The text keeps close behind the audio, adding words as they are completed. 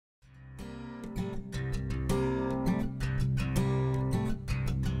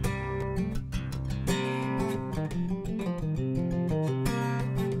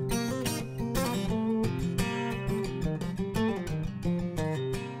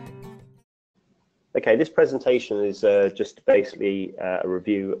Okay, this presentation is just basically a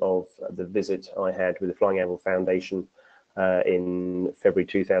review of the visit I had with the Flying Anvil Foundation in February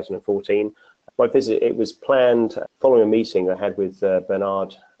 2014. My visit, it was planned following a meeting I had with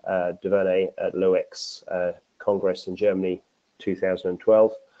Bernard Devernay at LOEX Congress in Germany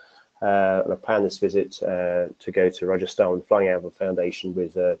 2012. And I planned this visit to go to Rajasthan with the Flying Anvil Foundation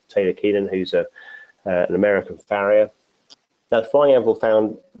with Taylor Keenan, who's an American farrier. Now, the Flying Anvil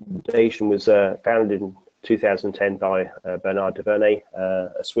Foundation was founded in 2010 by Bernard Devernay,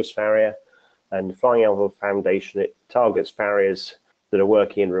 a Swiss farrier. And the Flying Anvil Foundation, it targets farriers that are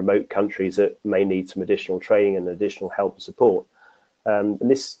working in remote countries that may need some additional training and additional help and support. And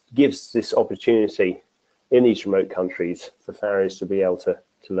this gives this opportunity in these remote countries for farriers to be able to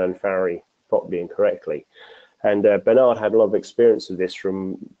learn farrier properly and correctly. And Bernard had a lot of experience of this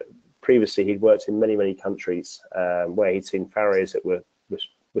from previously. He'd worked in many countries where he'd seen farriers that were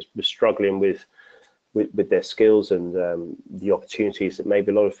struggling with their skills and the opportunities that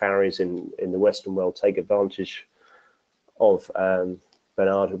maybe a lot of farriers in the Western world take advantage of.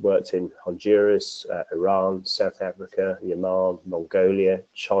 Bernard had worked in Honduras, Iran, South Africa, Yemen, Mongolia,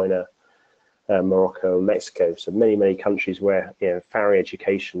 China, Morocco, and Mexico. So many countries where farrier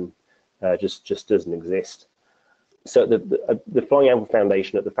education just doesn't exist. So the Flying Anvil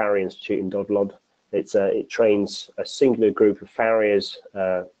Foundation at the Farrier Institute in Dodlod, it trains a singular group of farriers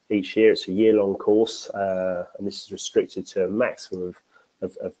each year. It's a year-long course, and this is restricted to a maximum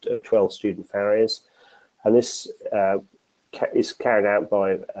of 12 student farriers. And this is carried out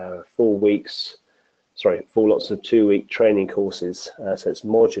by 4 lots of 2-week training courses. So it's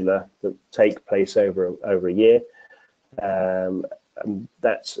modular, that take place over a year. And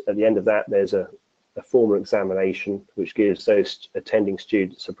that's at the end of that, there's a formal examination which gives those attending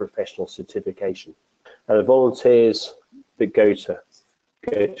students a professional certification. And the volunteers that go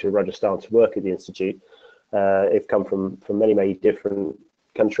to Rajasthan to work at the institute have come from many different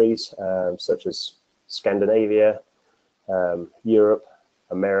countries, such as Scandinavia, Europe,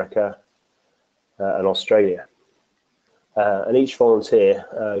 America, and Australia. And each volunteer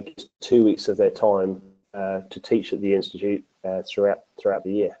gets 2 weeks of their time to teach at the institute throughout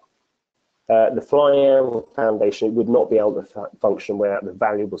the year. The Flying Anvil Foundation would not be able to function without the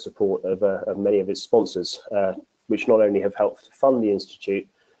valuable support of many of its sponsors, which not only have helped to fund the institute,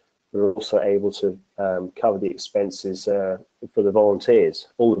 but are also able to cover the expenses for the volunteers.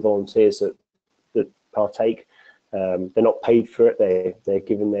 All the volunteers that partake, they're not paid for it. They're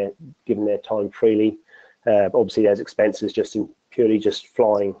given their time freely. Obviously, there's expenses just in purely just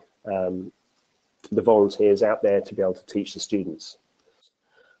flying the volunteers out there to be able to teach the students.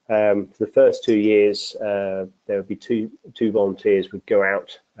 For the first 2 years, there would be two volunteers would go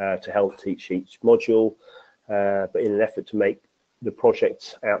out to help teach each module, but in an effort to make the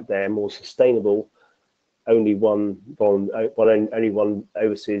project out there more sustainable, only one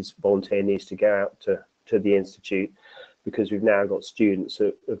overseas volunteer needs to go out to the institute, because we've now got students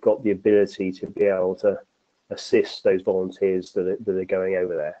that have got the ability to be able to assist those volunteers that are going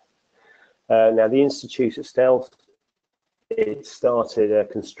over there. Now, the institute itself,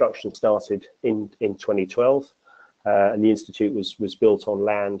 construction started in 2012, and the institute was built on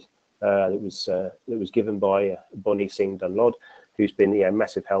land that was given by Bonnie Singh Dunlod, who's been a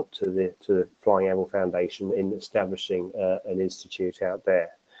massive help to the Flying Anvil Foundation in establishing an institute out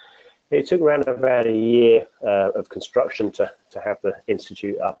there. It took around about a year of construction to have the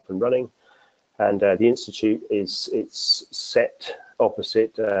institute up and running, and the institute it's set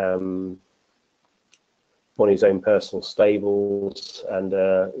opposite Bonnie's own personal stables, and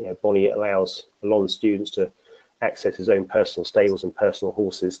Bonnie allows a lot of students to access his own personal stables and personal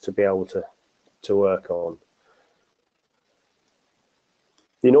horses to be able to work on.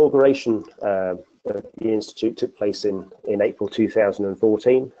 The inauguration of the institute took place in April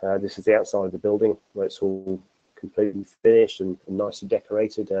 2014. This is the outside of the building, where it's all completely finished and nicely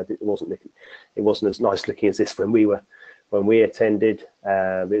decorated. It wasn't as nice looking as this when we attended,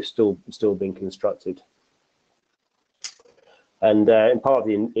 but it's still being constructed. And in part of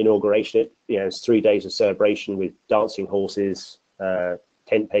the inauguration, it's 3 days of celebration with dancing horses,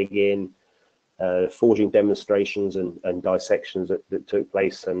 tent pegging, forging demonstrations and dissections that took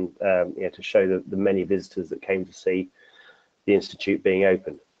place, and to show the many visitors that came to see the institute being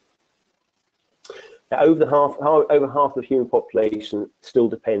open. Now, over half of the human population still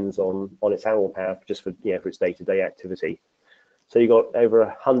depends on its animal power just for its day-to-day activity. So you've got over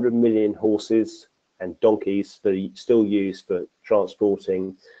 100 million horses and donkeys that are still used for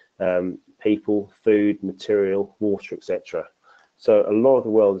transporting people, food, material, water, etc. So a lot of the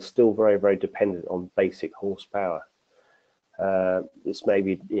world is still very dependent on basic horsepower. It's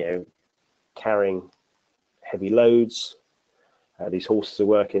maybe carrying heavy loads. These horses are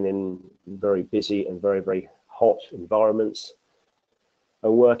working in very busy and very hot environments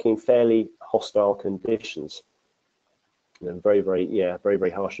and working fairly hostile conditions. And very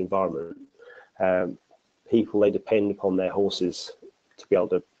harsh environment. People, they depend upon their horses to be able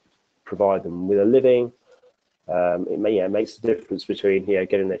to provide them with a living. It makes a difference between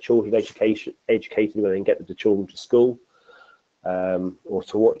getting their children educated when they can get the children to school, or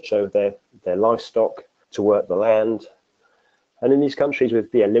to watch over their livestock, to work the land. And in these countries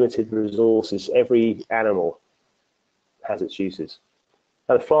with limited resources, every animal has its uses.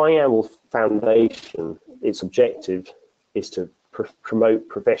 Now, the Flying Anvil Foundation, its objective is to promote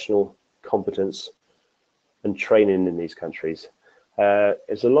professional competence and training in these countries.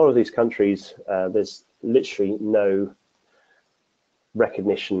 As a lot of these countries, there's literally no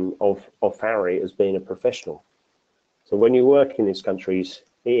recognition of farrier as being a professional. So when you work in these countries,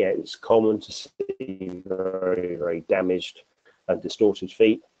 it's common to see very damaged and distorted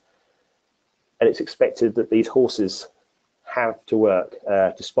feet, and it's expected that these horses have to work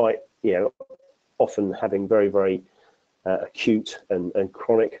despite often having very acute and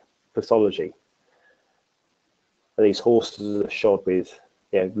chronic pathology. And these horses are shod with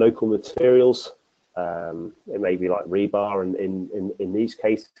local materials. It may be like rebar, and in these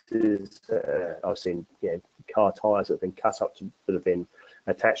cases, I've seen car tires that have been cut up that have been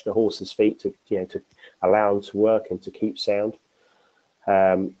attached to horses' feet to allow them to work and to keep sound.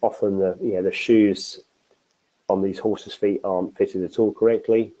 Often the shoes on these horses' feet aren't fitted at all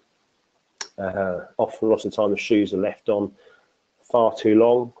correctly. Often, lots of the time, the shoes are left on far too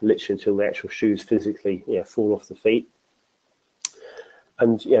long, literally until the actual shoes physically fall off the feet.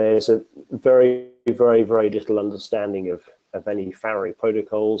 And there's a very little understanding of any farrier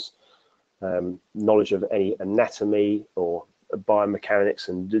protocols, knowledge of any anatomy or biomechanics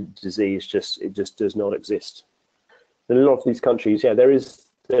and disease. It just does not exist. In a lot of these countries, there's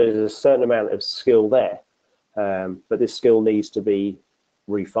a certain amount of skill there, but this skill needs to be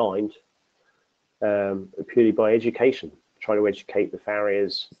refined purely by education. Trying to educate the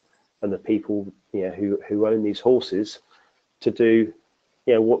farriers and the people who own these horses to do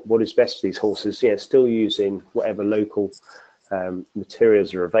what is best for these horses. Still using whatever local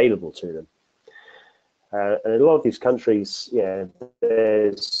materials are available to them. And in a lot of these countries, you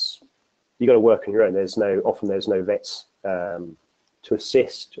got to work on your own. Often there's no vets to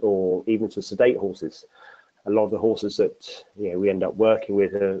assist or even to sedate horses. A lot of the horses that we end up working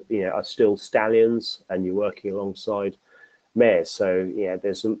with are still stallions, and you're working alongside mares. So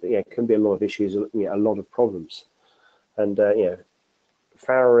there's can be a lot of issues, a lot of problems. And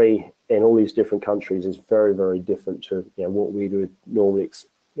farrier in all these different countries is very different to what we would normally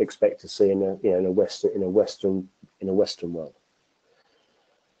expect to see in a Western world.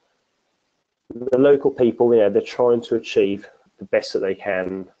 The local people, they're trying to achieve the best that they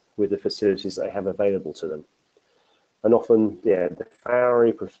can with the facilities they have available to them. And often, the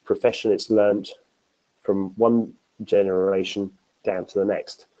farrier profession, it's learned from one generation down to the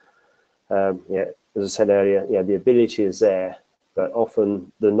next. As I said earlier, the ability is there, but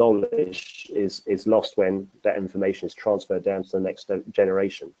often the knowledge is lost when that information is transferred down to the next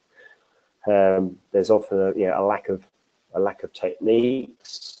generation. There's often a lack of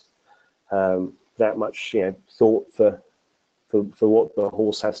techniques, that much thought for what the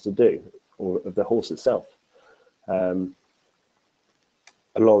horse has to do, or of the horse itself. A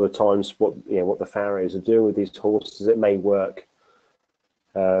lot of the times, what the farriers are doing with these horses, it may work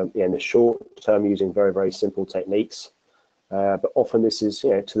in the short term using very simple techniques, but often this is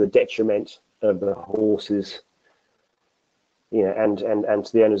to the detriment of the horses, and to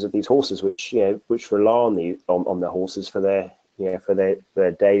the owners of these horses, which rely on the horses for their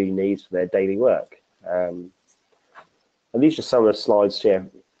daily needs, for their daily work. And these are some of the slides that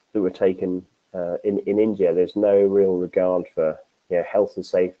were taken in India. There's no real regard for health and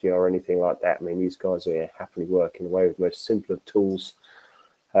safety or anything like that. I mean, these guys are happily working away with the most simple of tools,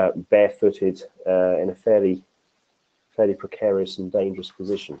 barefooted, in a fairly precarious and dangerous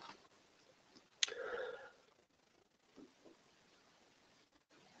position.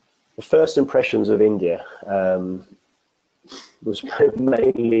 The first impressions of India was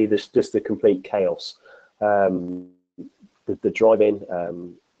mainly just the complete chaos. The drive-in,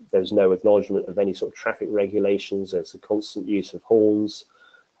 there's no acknowledgement of any sort of traffic regulations. There's a constant use of horns.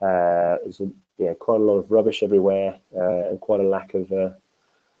 There's quite a lot of rubbish everywhere, and quite a lack of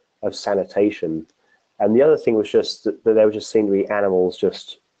sanitation. And the other thing was just that there just seemed to be animals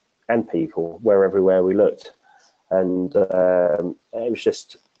and people everywhere we looked. And it was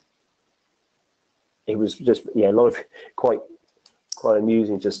just a lot of quite quite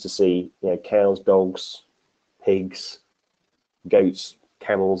amusing just to see, you know, cows, dogs, pigs, goats,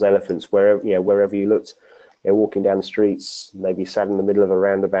 camels, elephants, wherever, you know, wherever you looked, you know, walking down the streets, maybe sat in the middle of a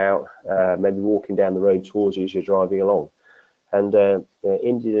roundabout, maybe walking down the road towards you as you're driving along. And you know,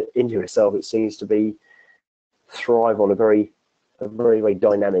 India itself, it seems to be thrive on a very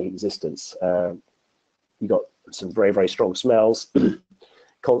dynamic existence. You got some very strong smells,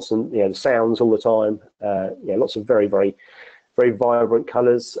 constant, you know, sounds all the time. Yeah, lots of very vibrant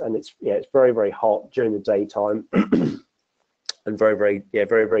colours, and it's, yeah, it's very hot during the daytime, and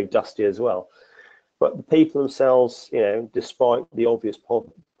very dusty as well. But the people themselves, you know, despite the obvious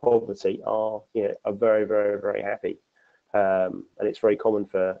poverty, are, you know, are very happy, and it's very common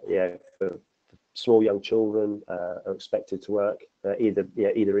for, for small young children are expected to work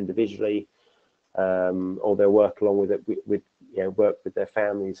either individually, or they'll work along with it with work with their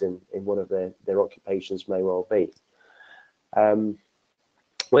families in one of their occupations may well be.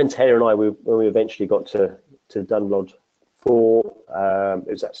 When Taylor and I, when we eventually got to Dunlod 4,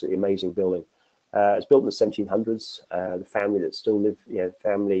 it was absolutely amazing building. It was built in the 1700s. The family that still live,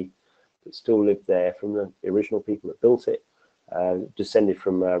 lived there from the original people that built it, descended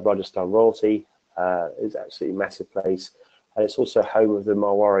from Rajasthan royalty. It was absolutely massive place, and it's also home of the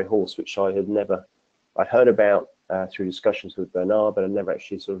Marwari horse, which I'd heard about through discussions with Bernard, but I'd never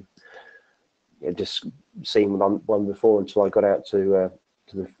actually sort of just seen one before until I got out to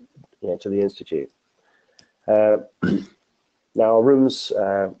the institute. Now our rooms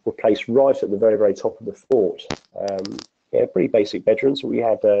were placed right at the very top of the fort. Pretty basic bedrooms. We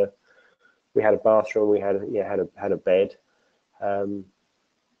had a bathroom. We had a bed.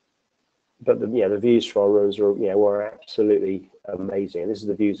 But the views from our rooms were absolutely amazing. And this is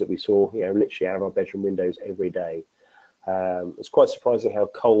the views that we saw, literally out of our bedroom windows every day. It's quite surprising how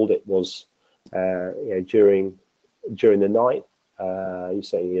cold it was, during the night. You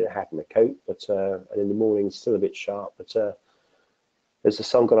say you need a hat and a coat, but and in the morning it's still a bit sharp. But as the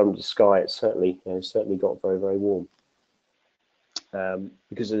sun got under the sky, it certainly got very warm.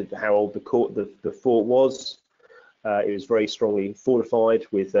 Because of how old the fort was, it was very strongly fortified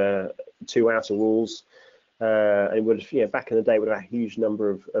with 2 outer walls. And it would, back in the day, would have a huge number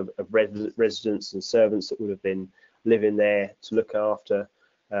of residents and servants that would have been living there to look after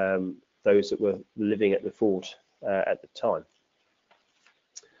those that were living at the fort at the time.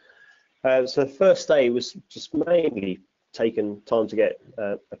 So the first day was just mainly taken time to get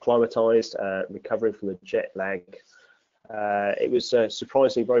acclimatized, recovering from the jet lag. It was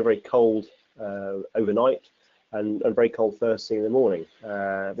surprisingly very cold overnight, and very cold first thing in the morning.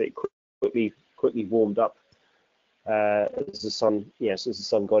 But it quickly warmed up as the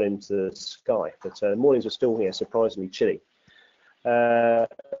sun got into the sky. But the mornings were still surprisingly chilly.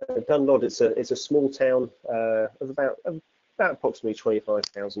 Dunlod, it's a small town of about approximately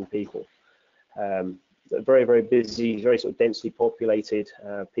 25,000 people. Very busy, very sort of densely populated.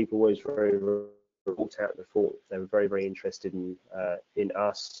 People were always very walked out of the fort. They were very interested in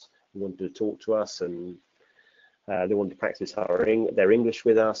us. They wanted to talk to us, and they wanted to practice their English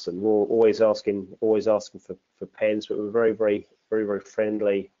with us, and were always asking for pens. But we were very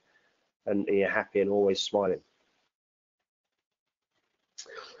friendly and happy and always smiling.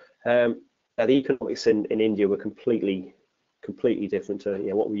 Now the economics in India were completely different to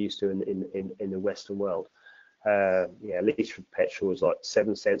what we're used to in the Western world. A litre of petrol was like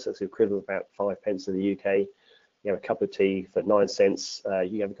 7 cents. That's the equivalent of about 5 pence in the UK. A cup of tea for 9 cents.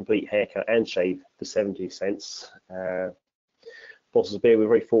 You have a complete haircut and shave for 70 cents. Bottles of beer. We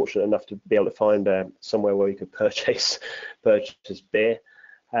were very fortunate enough to be able to find somewhere where we could purchase beer.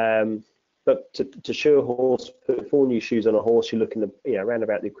 But to shoe a horse, put 4 new shoes on a horse, you're looking at around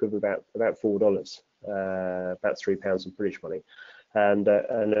about the equivalent about $4, about £3 in British money, and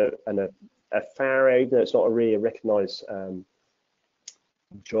a farrier, even though it's not really a recognised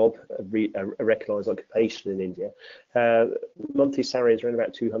job, a recognised occupation in India, monthly salary is around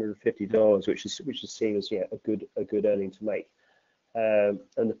about $250, which is seen as a good earning to make, and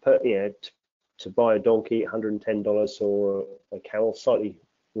to buy a donkey $110, or a camel slightly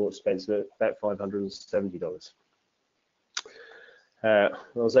more expensive, about $570. I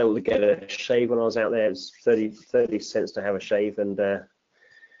was able to get a shave when I was out there. It was 30 cents to have a shave, and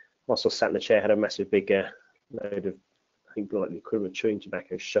whilst I sat in the chair, had a massive big load of, I think, like the equivalent of chewing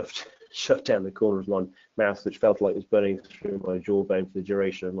tobacco shoved down the corner of my mouth, which felt like it was burning through my jawbone for the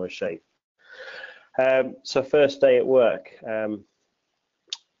duration of my shave. So first day at work, I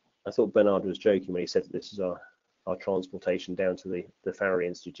thought Bernard was joking when he said that this is our transportation down to the Farrier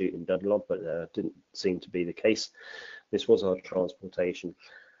Institute in Dunlop, but didn't seem to be the case. This was our transportation.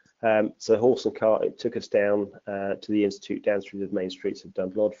 So the horse and cart, it took us down to the Institute, down through the main streets of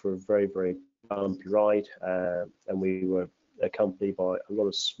Dundlod for a very, very bumpy ride, and we were accompanied by a lot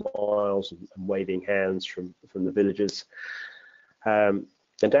of smiles and waving hands from the villagers. And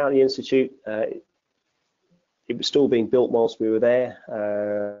down at the Institute, it was still being built whilst we were there.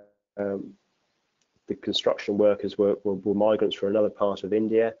 The construction workers were migrants from another part of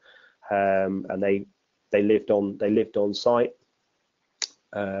India, and they lived on site.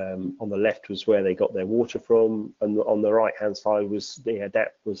 On the left was where they got their water from, and on the right hand side was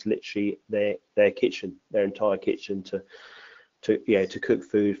that was literally their kitchen, their entire kitchen to cook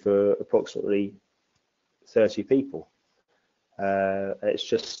food for approximately 30 people. And it's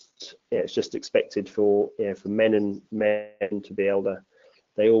just expected for men to be able to.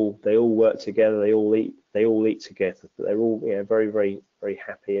 They all work together. They all eat together. But they're all very, very, very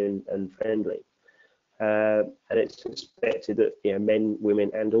happy and friendly. And it's expected that men,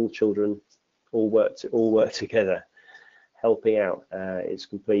 women, and all children all work together, helping out. It's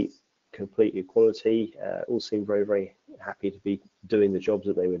complete equality. All seem very, very happy to be doing the jobs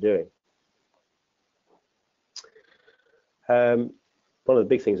that they were doing. One of the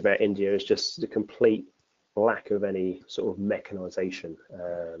big things about India is just the complete lack of any sort of mechanization.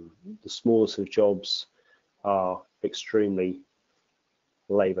 The smallest of jobs are extremely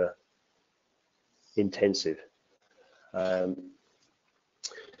labor intensive. At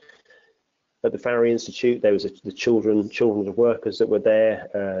the Farriery Institute, there was the children of workers that were there.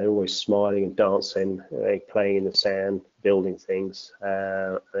 They're always smiling and dancing, playing in the sand, building things.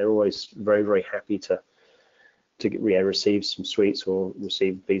 They're always very, very happy to receive some sweets or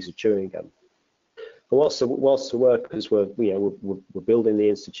receive a piece of chewing gum. But whilst the workers were building the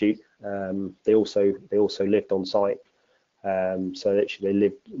institute, they also lived on site. So actually they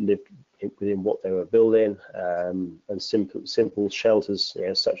lived within what they were building, and simple shelters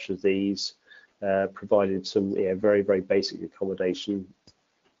such as these provided some very, very basic accommodation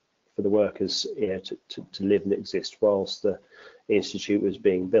for the workers to live and exist whilst the institute was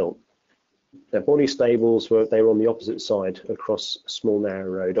being built. Their body stables were on the opposite side across a small narrow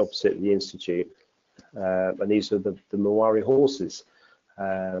road opposite the institute, and these are the Mawari horses.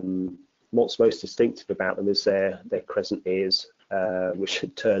 What's most distinctive about them is their crescent ears, which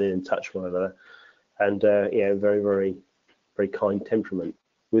turn in and touch one another, and very, very, very kind temperament.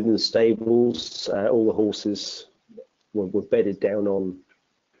 Within the stables, all the horses were bedded down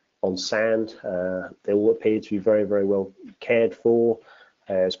on sand. They all appeared to be very, very well cared for.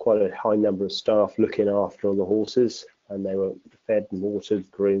 There's quite a high number of staff looking after all the horses, and they were fed and watered,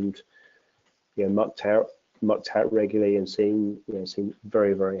 groomed, mucked out regularly, and seemed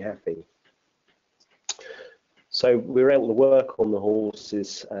very, very happy. So we were able to work on the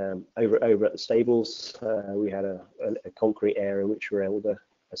horses over at the stables. We had a concrete area in which we were able to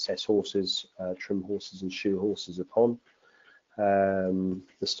assess horses, trim horses and shoe horses upon. The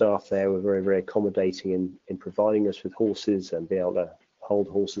staff there were very, very accommodating in providing us with horses and be able to hold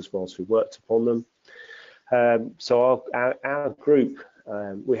horses whilst we worked upon them. So our group,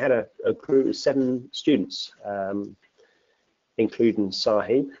 we had a group of 7 students, including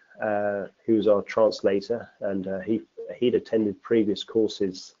Sahib, who was our translator, and he'd attended previous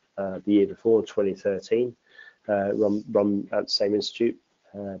courses the year before, 2013, run at the same institute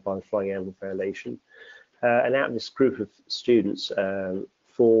by the Flying Anvil Foundation. And out of this group of students,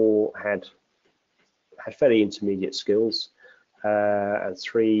 4 had fairly intermediate skills, and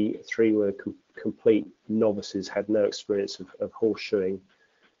 3 were complete novices, had no experience of horseshoeing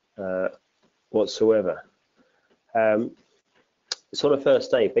whatsoever. So on the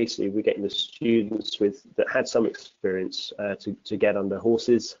first day, basically, we're getting the students that had some experience to get under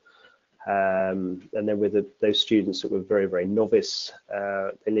horses, and then with those students that were very, very novice,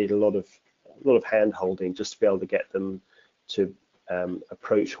 they need a lot of hand holding just to be able to get them to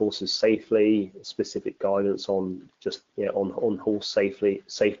approach horses safely, specific guidance on just on horse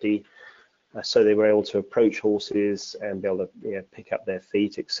safety, so they were able to approach horses and be able to pick up their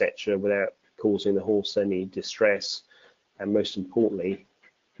feet, etc., without causing the horse any distress, and most importantly,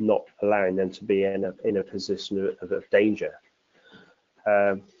 not allowing them to be in a position of danger.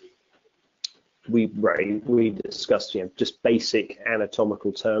 We discussed just basic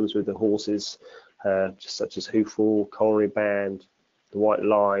anatomical terms with the horses, just such as hoof wall, coronary band, the white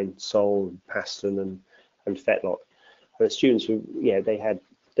line, sole, pastern, and fetlock. And the students were,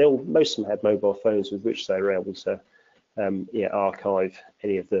 most of them had mobile phones with which they were able to archive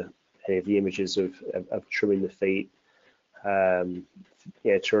any of the images of trimming the feet, to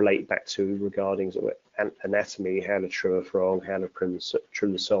relate back to regarding sort of anatomy, how to trim a frog, how to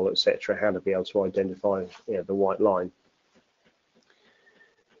trim the sole, etc., how to be able to identify the white line.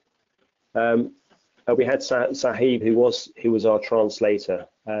 We had Sahib, who was our translator.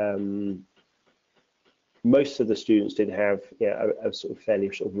 Most of the students did have a sort of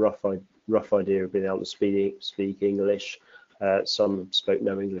fairly sort of rough idea of being able to speak English. Some spoke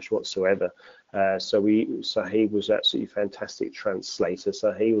no English whatsoever. Sahib was absolutely fantastic translator.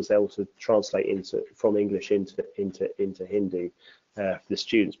 So he was able to translate from English into Hindu for the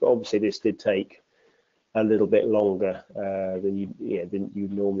students. But obviously this did take a little bit longer than you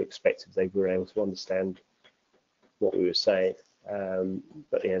normally expect if they were able to understand what we were saying.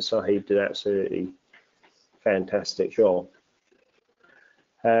 But yeah, Sahib did absolutely fantastic job.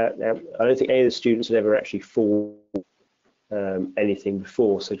 Now, I don't think any of the students had ever actually forged anything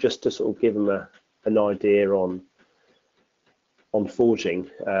before, so just to sort of give them an idea on forging,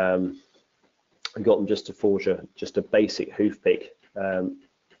 I got them just to forge just a basic hoof pick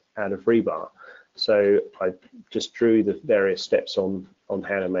out of rebar. So I just drew the various steps on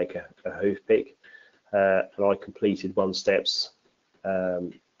how to make a hoof pick, and I completed one steps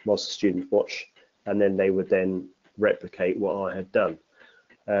whilst the students watched, and then they would then replicate what I had done.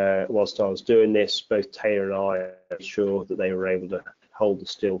 Whilst I was doing this, both Taylor and I made sure that they were able to hold the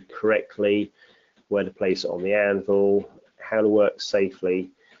steel correctly, where to place it on the anvil, how to work safely,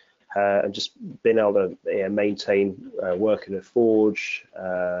 and just being able to maintain work in a forge,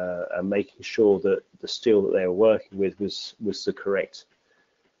 and making sure that the steel that they were working with was the correct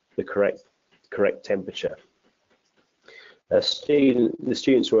temperature. The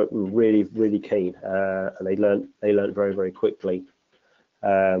students were really keen, and they learned very quickly.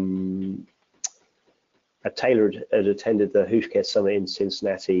 Taylor had attended the Hoof Care Summit in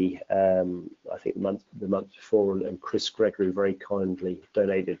Cincinnati, I think the month before, and Chris Gregory very kindly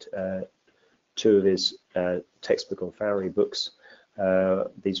donated 2 of his textbook on Farriery books.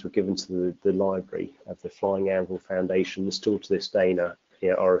 These were given to the library of the Flying Anvil Foundation. Still to this day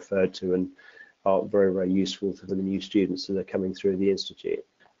are referred to and are very useful for the new students that are coming through the institute.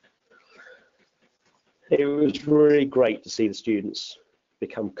 It was really great to see the students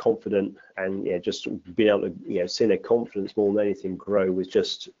become confident, and just being able to seeing their confidence more than anything grow with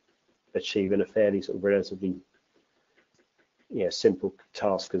just achieving a fairly sort of relatively simple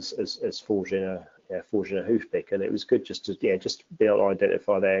task as forging a hoof pick. And it was good just to be able to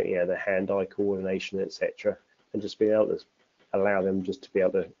identify their hand-eye coordination, etc., and just being able to allow them just to be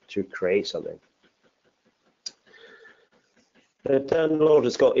able to create something. Dunlod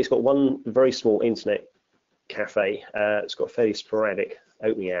has got one very small internet cafe. It's got fairly sporadic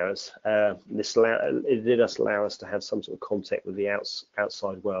opening hours. It did allow us to have some sort of contact with the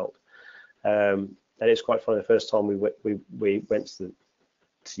outside world. And it's quite funny. The first time we went to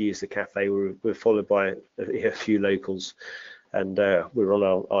use the cafe, we were followed by a few locals, and we were on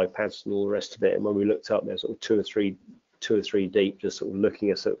our iPads and all the rest of it. And when we looked up, there's sort of two or three deep, just sort of looking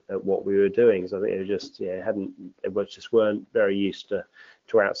at what we were doing. So I think they just weren't very used to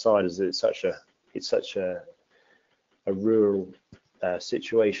outsiders. It's such a rural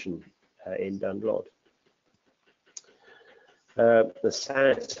situation in Dunlod. The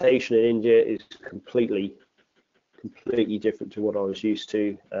sanitation in India is completely different to what I was used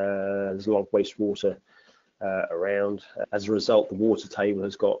to. There's a lot of wastewater around. As a result, the water table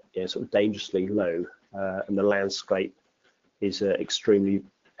has got sort of dangerously low, and the landscape is extremely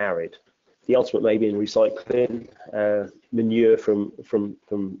arid. The ultimate may be in recycling manure from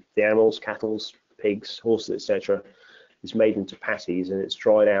the animals, cattle, pigs, horses, etc. is made into patties, and it's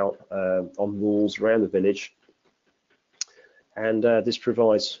dried out on walls around the village. And this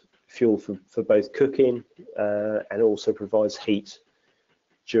provides fuel for both cooking and also provides heat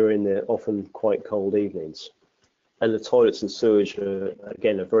during the often quite cold evenings. And the toilets and sewage are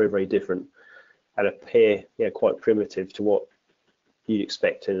very different and appear quite primitive to what you'd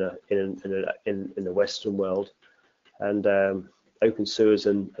expect in the Western world. And open sewers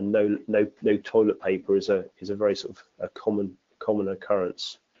and no toilet paper is a very sort of a common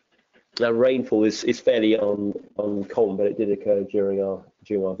occurrence. Now, rainfall is fairly uncommon, but it did occur during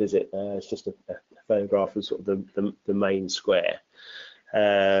our visit. It's just a photograph of sort of the main square.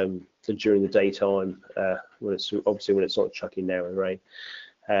 So during the daytime, when it's not chucking down with rain,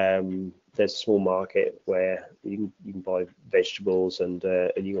 there's a small market where you can buy vegetables, and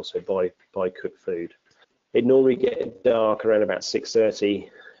you also buy cooked food. It normally gets dark around about 6:30,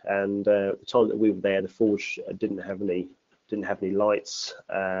 and the time that we were there, the forge didn't have any lights,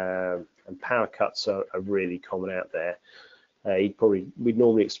 and power cuts are really common out there. We'd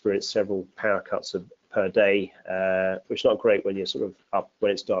normally experience several power cuts per day, which is not great when you're sort of up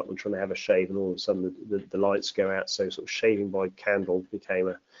when it's dark and trying to have a shave, and all of a sudden the lights go out. So sort of shaving by candle became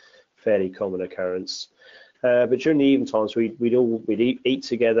a fairly common occurrence. But during the evening times, we'd eat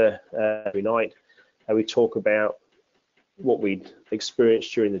together every night, and we'd talk about what we'd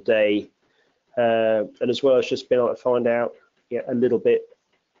experienced during the day, and as well as just being able to find out a little bit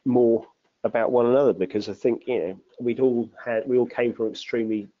more about one another, because I think we all came from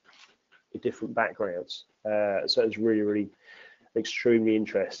extremely different backgrounds, so it's really extremely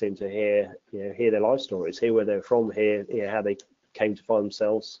interesting to hear their life stories, hear where they're from, hear how they came to find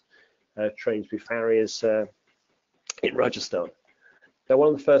themselves trained to be farriers in Rajasthan. Now, one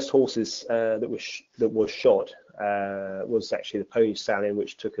of the first horses that was shot was actually the pony stallion,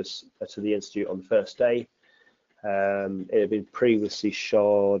 which took us to the institute on the first day. It had been previously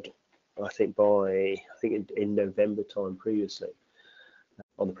shod, I think in November time previously,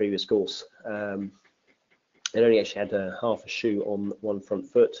 on the previous course. It only actually had half a shoe on one front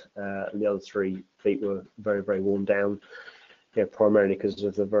foot, and the other 3 feet were very worn down, primarily because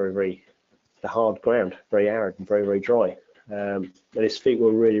of the hard ground, very arid and very dry. And his feet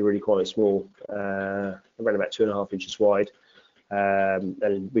were really quite small, around about 2.5 inches wide.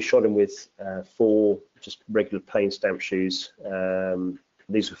 And we shot him with 4 just regular plain stamp shoes.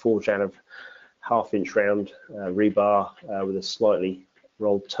 These were forged out of 1/2 inch round rebar with a slightly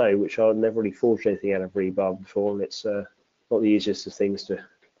rolled toe, which I've never really forged anything out of rebar before, and it's not the easiest of things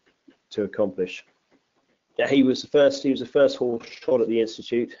to accomplish. Yeah, he was the first horse shot at the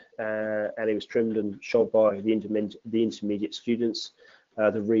institute, and he was trimmed and shod by the intermediate students.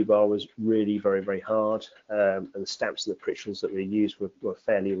 The rebar was really very hard, and the stamps and the pritchels that we used were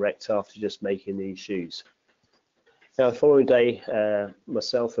fairly wrecked after just making these shoes. Now, the following day,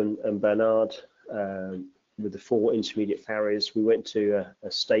 myself and Bernard, with the 4 intermediate farriers, we went to a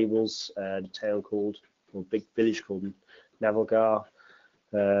stables, a town or big village called Navalgarh.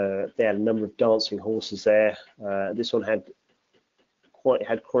 They had a number of dancing horses there. This one had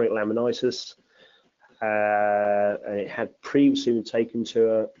chronic laminitis, and it had previously been taken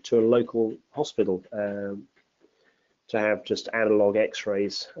to a local hospital to have just analog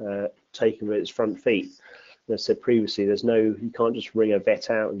X-rays taken with its front feet. As I said previously, you can't just ring a vet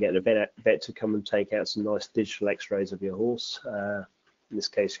out and get a vet to come and take out some nice digital X-rays of your horse. In this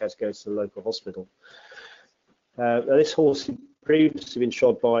case, you had to go to the local hospital. Now, this horse had previously been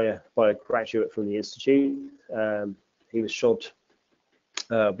shod by a graduate from the institute. He was shod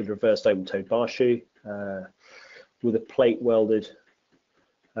with a reversed open-toed bar shoe, with a plate welded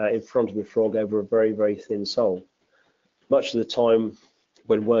in front of the frog over a very thin sole. Much of the time,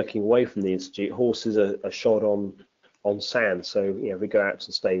 when working away from the institute, horses are shod on sand. So if we go out to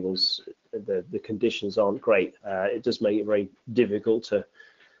the stables, the conditions aren't great. It does make it very difficult to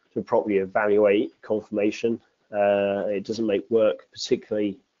properly evaluate conformation. It doesn't make work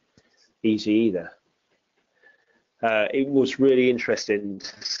particularly easy either. It was really interesting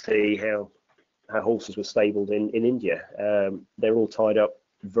to see how horses were stabled in India. They're all tied up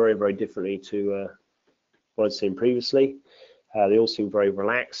very differently to what I'd seen previously. They all seem very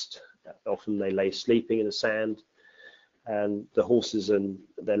relaxed. Often they lay sleeping in the sand, and the horses and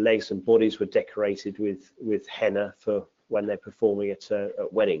their legs and bodies were decorated with henna for when they're performing at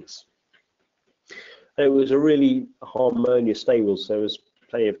weddings. And it was a really harmonious stable, so there was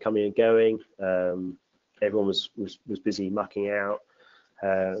plenty of coming and going. Everyone was busy mucking out,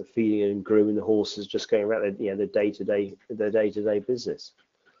 feeding and grooming the horses, just going about their day-to-day business.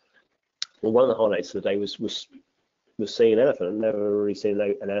 Well, one of the highlights of the day was seeing an elephant. I've never really seen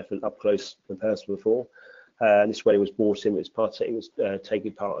an elephant up close and personal before. This wedding was brought in. It was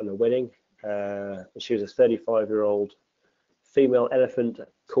taking part in a wedding. She was a 35-year-old female elephant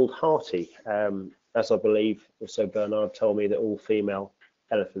called Hearty, as I believe. So Bernard told me that all female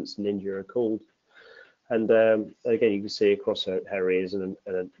elephants in India are called. And again, you can see across her ears and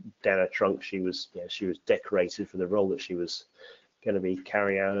down her trunk, she was decorated for the role that she was going to be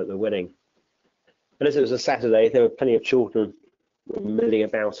carrying out at the wedding. And as it was a Saturday, there were plenty of children milling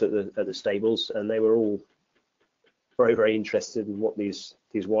about at the stables, and they were all very interested in what these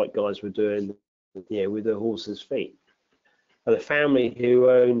white guys were doing, with the horses' feet. And the family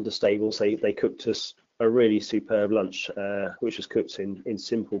who owned the stables, they cooked us a really superb lunch, which was cooked in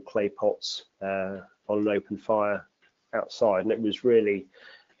simple clay pots on an open fire outside, and it was really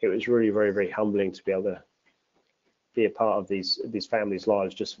very humbling to be able to be a part of these families'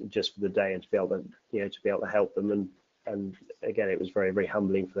 lives just for the day, and to be able to help them. And again, it was very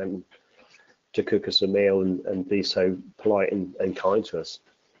humbling for them to cook us a meal and be so polite and kind to us.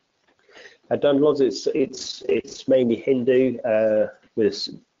 At Dunlods, it's mainly Hindu with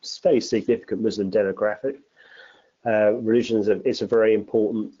a fairly significant Muslim demographic. Religion is a very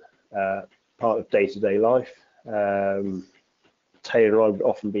important part of day-to-day life. Taylor and I would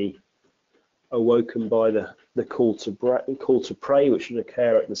often be awoken by the call to pray, which would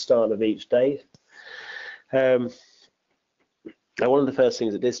occur at the start of each day. And one of the first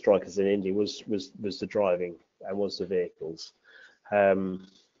things that did strike us in India was the driving and was the vehicles.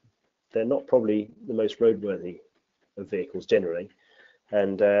 They're not probably the most roadworthy of vehicles generally,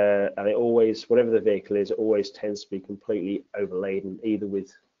 and it always, whatever the vehicle is, it always tends to be completely overladen, either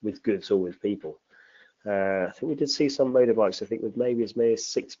with goods or with people. I think we did see some motorbikes, I think, with maybe as many as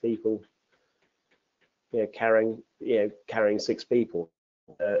 6 people, carrying 6 people.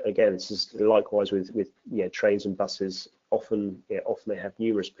 Again, this is likewise with trains and buses. Often they have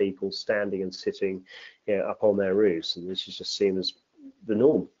numerous people standing and sitting up on their roofs, and this is just seen as the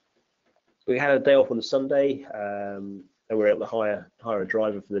norm. We had a day off on the Sunday, and we were able to hire a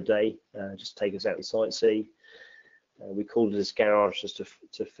driver for the day, just take us out and sightsee. We called this garage just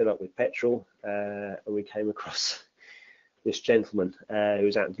to fill up with petrol, and we came across this gentleman who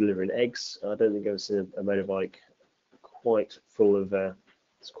was out delivering eggs. I don't think I've seen a motorbike quite so full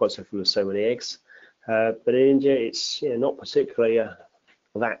of so many eggs. But in India, it's not particularly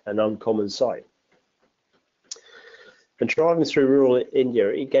that an uncommon sight. And driving through rural India,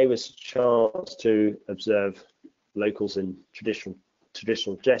 it gave us a chance to observe locals in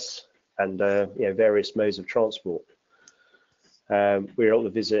traditional dress and various modes of transport. We were able to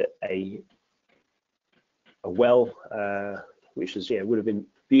visit a well, which was would have been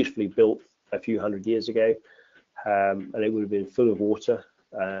beautifully built a few hundred years ago, and it would have been full of water.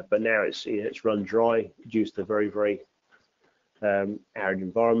 But now it's run dry due to the very arid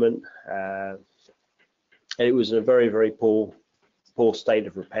environment. And it was in a very poor state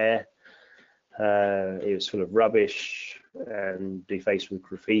of repair. It was full of rubbish and defaced with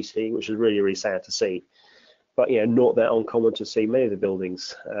graffiti, which was really sad to see. But not that uncommon to see many of the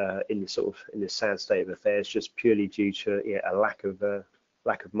buildings in this sad state of affairs, just purely due to a lack of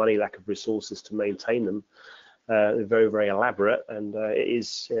money, lack of resources to maintain them. They're very elaborate, and it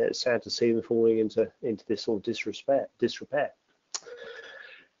is sad to see them falling into this sort of disrepair.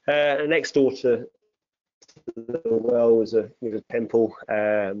 Next door to the well was a temple,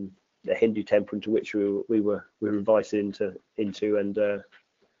 a Hindu temple, into which we were invited into and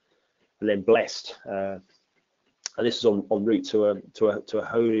then blessed. And this was en route to a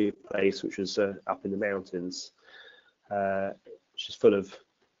holy place, which was up in the mountains, which is full of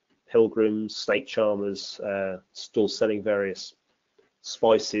pilgrims, snake charmers, stalls selling various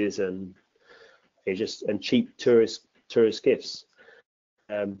spices and cheap tourist gifts.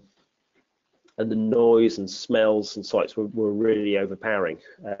 And the noise and smells and sights were really overpowering.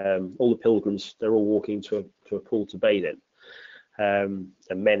 All the pilgrims, they're all walking to a pool to bathe in, and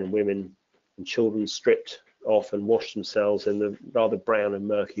men and women and children stripped off and washed themselves in the rather brown and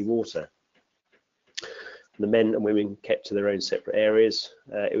murky water. The men and women kept to their own separate areas.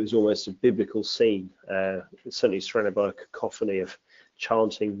 It was almost a biblical scene, certainly surrounded by a cacophony of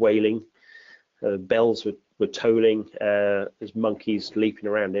chanting, wailing. Bells were tolling. There's monkeys leaping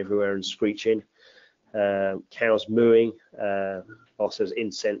around everywhere and screeching. Cows mooing. Also, there's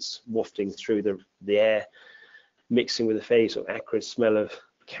incense wafting through the air, mixing with the fairly sort of acrid smell of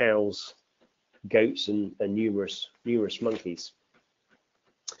cows, goats, and numerous monkeys.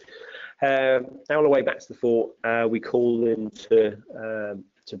 On the way back to the fort, we called in to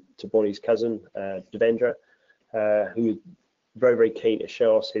Bonnie's cousin, Devendra, who was very keen to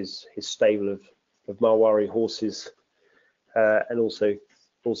show us his stable of Marwari horses and also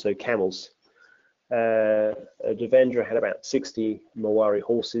camels. Devendra had about 60 Marwari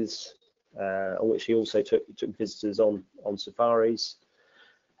horses, on which he also took visitors on safaris.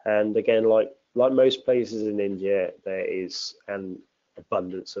 And again, like most places in India, there is an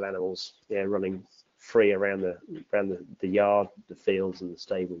abundance of animals running free around the yard, the fields, and the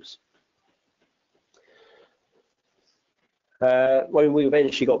stables. When we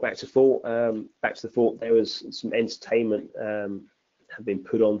eventually got back to the fort, there was some entertainment had been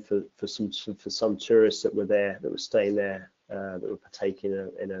put on for some tourists that were there, that were staying there, that were partaking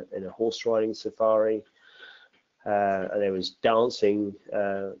in a horse riding safari, and there was dancing,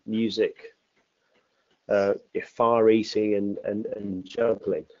 music, fire eating, and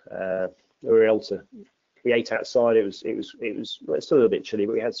juggling. We ate outside. It was still a little bit chilly,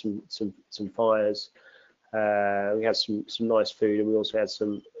 but we had some fires. We had some nice food, and we also had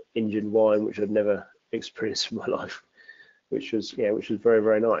some Indian wine, which I'd never experienced in my life, which was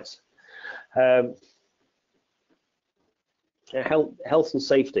very nice. Health and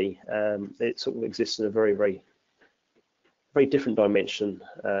safety, it sort of exists in a very different dimension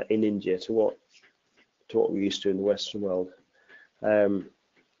in India to what we're used to in the Western world.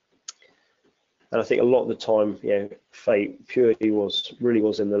 And I think a lot of the time, fate purely was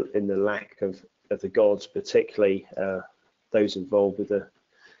in the lack of the gods, particularly those involved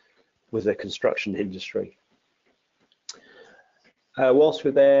with the construction industry. Whilst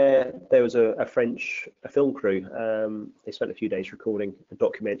we're there was a French film crew. They spent a few days recording a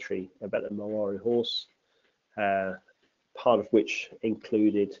documentary about the Maori horse, part of which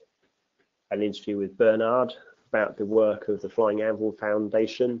included an interview with Bernard about the work of the Flying Anvil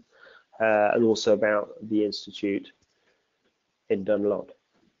Foundation, and also about the Institute in Dunlop.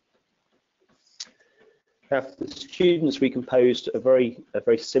 Now, for the students, we composed a very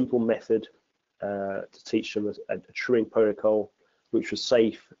simple method to teach them a trimming protocol, which was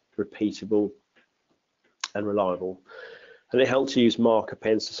safe, repeatable, and reliable. And it helped to use marker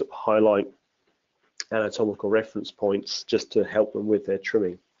pens to sort of highlight anatomical reference points just to help them with their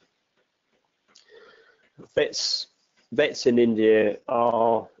trimming. Vets in India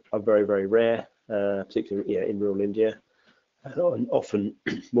are very rare, particularly in rural India. And often,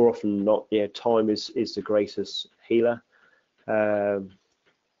 more often than not, time is the greatest healer.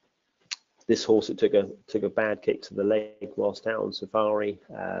 This horse, it took a bad kick to the leg whilst out on safari,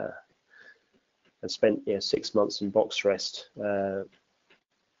 and spent 6 months in box rest until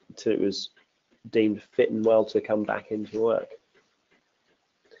it was deemed fit and well to come back into work.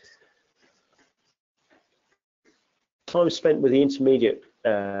 Time spent with the intermediate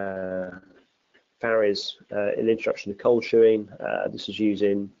farriers in Introduction to Cold Shoeing. This is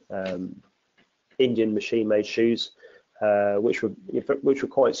using Indian machine-made shoes, which were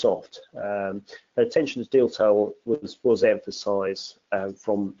quite soft. Attention to detail was emphasised,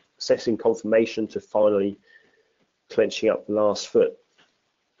 from assessing conformation to finally clenching up the last foot.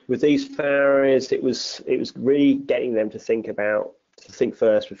 With these farriers, it was really getting them to think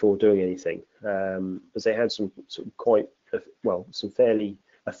first before doing anything, as they had some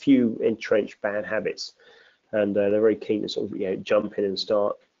a few entrenched bad habits, and they're very keen to sort of jump in and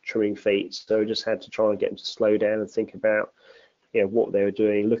start trimming feet. So we just had to try and get them to slow down and think about what they were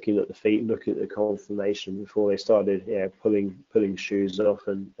doing, looking at the feet, looking at the conformation before they started pulling shoes off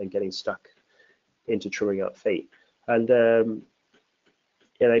and getting stuck into trimming up feet. And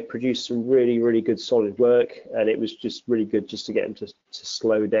they produced some really good solid work, and it was just really good just to get them to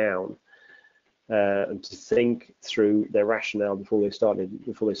slow down and to think through their rationale before they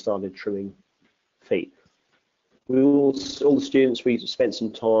started trimming feet. All the students, we spent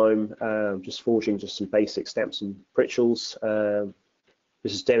some time just forging just some basic stamps and pritchels.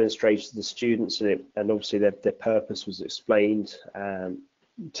 This is demonstrated to the students, and obviously their purpose was explained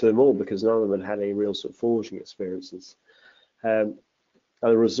to them all, because none of them had any real sort of forging experiences. The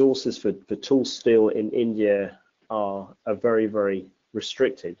resources for tool steel in India are very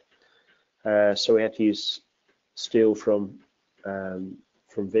restricted, so we had to use steel from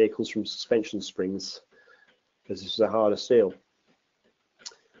vehicles, from suspension springs, because this is a harder steel.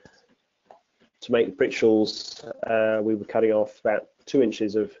 To make the pritchels, we were cutting off about 2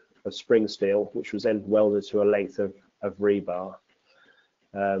 inches of spring steel, which was then welded to a length of rebar.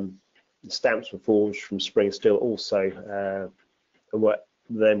 The stamps were forged from spring steel also, and were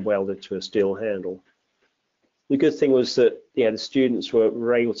then welded to a steel handle. The good thing was that the students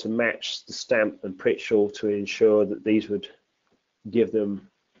were able to match the stamp and pritchel to ensure that these would give them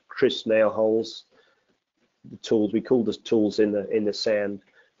crisp nail holes. The tools, we called the tools in the sand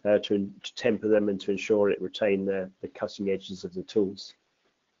to temper them and to ensure it retained the cutting edges of the tools.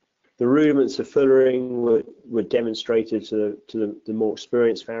 The rudiments of fullering were demonstrated to the more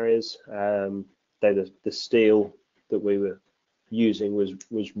experienced farriers. The steel that we were using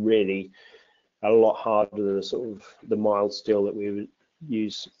was really a lot harder than the sort of the mild steel that we would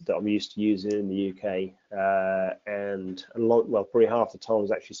use, that I'm used to using in the UK, and probably half the time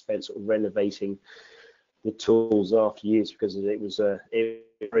was actually spent sort of renovating the tools after use, because it was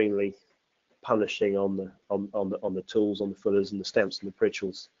extremely punishing on the tools, on the fullers and the stamps and the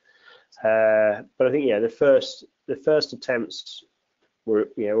pritchels. But I think the first attempts were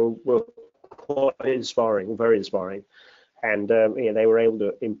quite inspiring, very inspiring, and they were able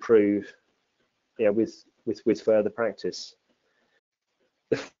to improve with further practice.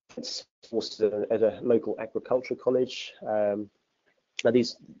 The was at a local agricultural college. Now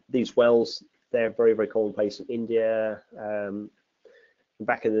these wells, they're very commonplace in India.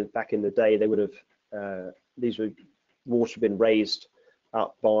 Back in the day, they would have water had been raised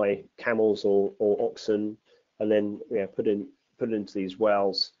up by camels or oxen, and then put into these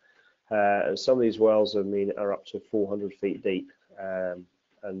wells. Some of these wells, are up to 400 feet deep,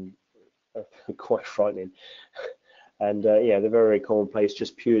 and quite frightening. And they're very commonplace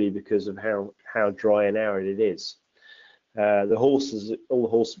just purely because of how dry and arid it is. The horses, all the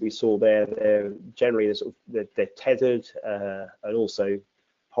horses we saw there, they're generally they're tethered and also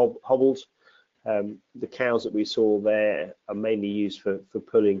hobbled. The cows that we saw there are mainly used for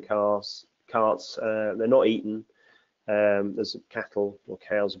pulling carts. They're not eaten. There's cattle or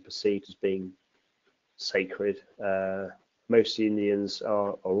cows are perceived as being sacred. Most Indians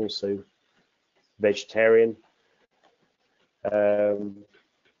are also vegetarian.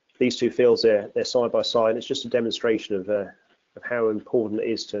 These two fields, they're side by side. It's just a demonstration of how important it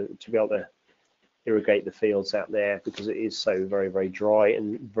is to be able to irrigate the fields out there, because it is so very, very dry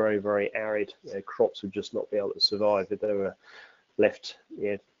and very, very arid. Crops would just not be able to survive if they were left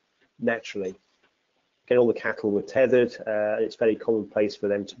naturally. Again, all the cattle were tethered. It's very commonplace for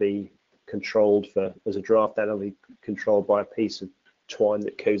them to be controlled as a draft animal, be controlled by a piece of twine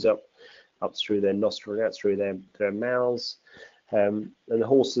that goes up through their nostril and out through their mouths. And the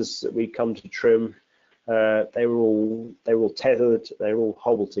horses that we come to trim, they were all tethered. They were all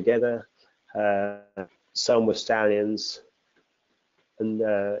hobbled together. Some were stallions,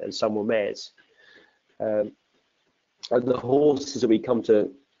 and some were mares. And the horses that we come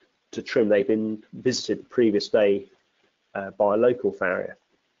to trim, they've been visited the previous day by a local farrier.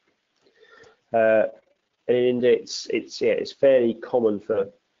 And in India, it's fairly common for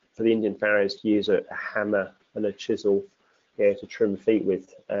the Indian farriers to use a hammer and a chisel to trim feet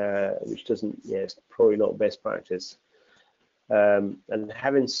with, which it's probably not best practice. And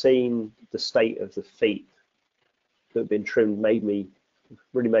having seen the state of the feet that have been trimmed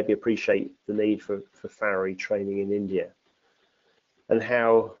really made me appreciate the need for farrier training in India, and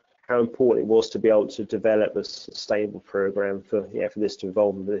how important it was to be able to develop a sustainable program for this to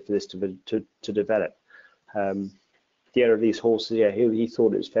evolve and for this to develop. The owner of these horses, he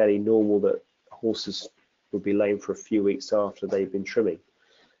thought it was fairly normal that horses would be lame for a few weeks after they've been trimming.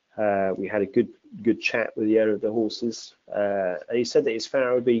 We had a good chat with the owner of the horses, and he said that his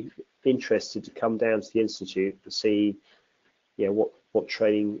farrier would be interested to come down to the institute to see what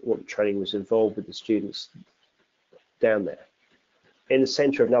training was involved with the students down there. In the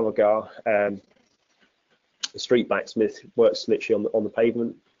centre of Navagar, the street blacksmith works literally on the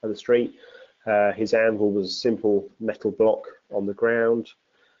pavement of the street. His anvil was a simple metal block on the ground,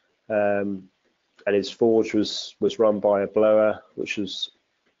 and his forge was run by a blower, which was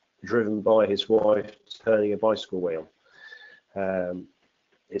driven by his wife turning a bicycle wheel.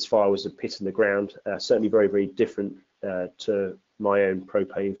 His fire was a pit in the ground, certainly very, very different to my own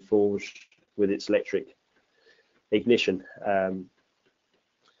propane forge with its electric ignition.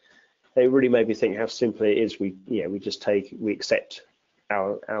 It really made me think how simple it is. We accept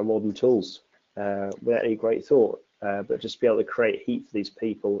our modern tools without any great thought, but just to be able to create heat for these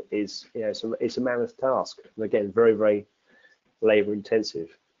people is it's a mammoth task, and again very, very labor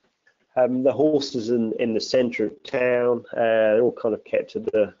intensive. The horses in the centre of town, they're all kind of kept to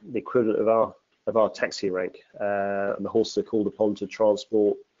the equivalent of our taxi rank, and the horses are called upon to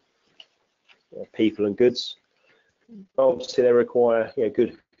transport people and goods. Obviously, they require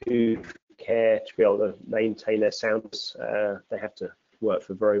good hoof care to be able to maintain their soundness. They have to work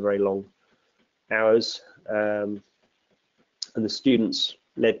for very, very long hours, and the students,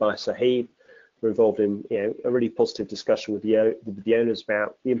 led by Sahib, were involved in a really positive discussion with the owners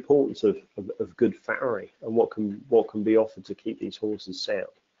about the importance of good farrier and what can be offered to keep these horses sound.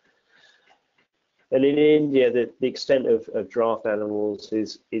 And in India, the extent of draft animals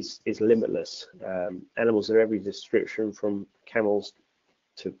is limitless. Animals of every description, from camels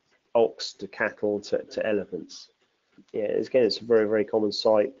to ox to cattle to elephants. Again, it's a very, very common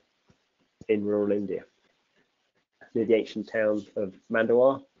sight in rural India. Near the ancient town of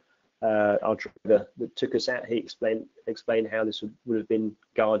Mandawar, our driver that took us out, he explained how this would have been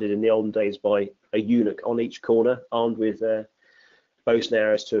guarded in the olden days by a eunuch on each corner, armed with bows and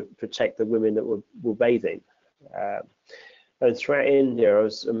arrows to protect the women that were bathing. And throughout India, I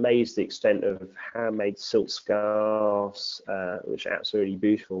was amazed at the extent of handmade silk scarves, which are absolutely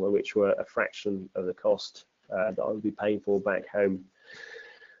beautiful, and which were a fraction of the cost that I would be paying for back home.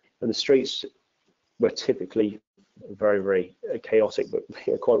 And the streets were typically very, very chaotic, but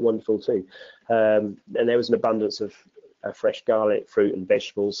quite wonderful too. And there was an abundance of fresh garlic, fruit and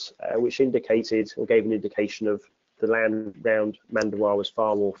vegetables, which indicated or gave an indication of the land round Mandawar was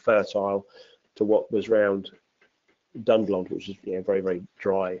far more fertile to what was round Dunblond, which is very, very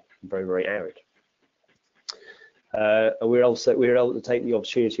dry and very, very arid. And we were able to take the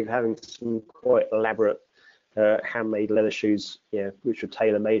opportunity of having some quite elaborate handmade leather shoes, which were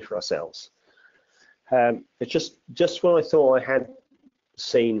tailor-made for ourselves. It's just when I thought I had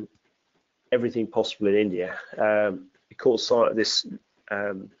seen everything possible in India, I caught sight of this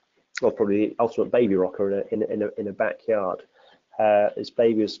or probably the ultimate baby rocker in a backyard. This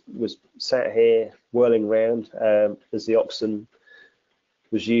baby was sat here whirling around as the oxen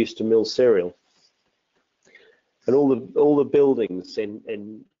was used to mill cereal, and all the buildings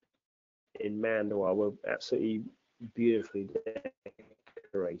in Mandawar were absolutely beautifully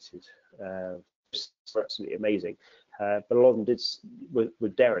decorated. Absolutely amazing. But a lot of them were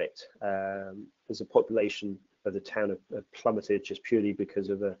derelict, as the population of the town have plummeted just purely because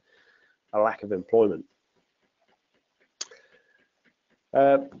of a lack of employment.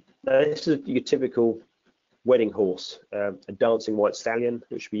 This is your typical wedding horse, a dancing white stallion,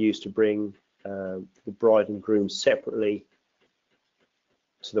 which we used to bring the bride and groom separately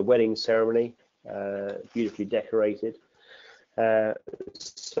to the wedding ceremony, beautifully decorated.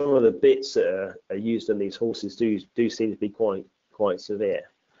 Some of the bits that are used on these horses do seem to be quite severe.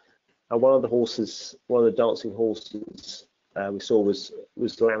 And one of the dancing horses we saw was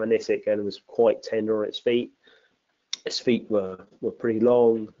lamanitic and was quite tender on its feet. Its feet were pretty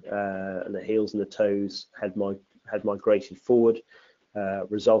long, and the heels and the toes had migrated forward,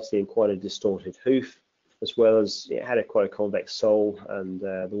 resulting in quite a distorted hoof, as well as it had quite a convex sole, and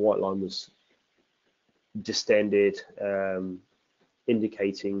the white line was distended,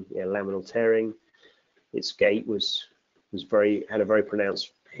 indicating laminal tearing. Its gait had a very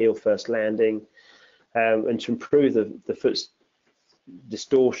pronounced heel first landing, and to improve the foot's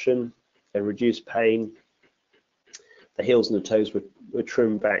distortion and reduce pain, the heels and the toes were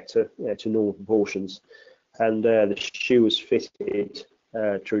trimmed back to normal proportions, and the shoe was fitted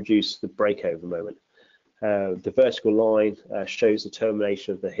to reduce the breakover moment. The vertical line shows the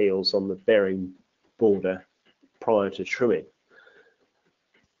termination of the heels on the bearing border prior to trimming.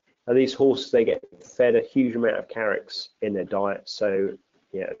 And these horses, they get fed a huge amount of carrots in their diet, so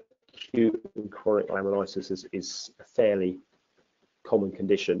acute and chronic laminitis is a fairly common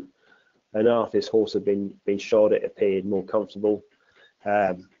condition. And after this horse had been shod, it appeared more comfortable.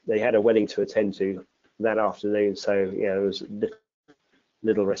 They had a wedding to attend to that afternoon, so there was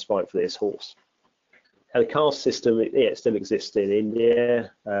little respite for this horse. And the caste system, it still exists in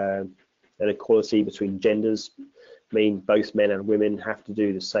India. Inequality between genders mean both men and women have to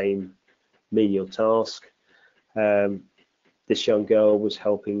do the same menial task. This young girl was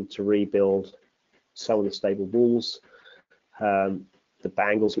helping to rebuild some of the stable walls. The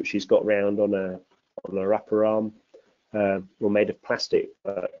bangles which she's got round on her upper arm were made of plastic,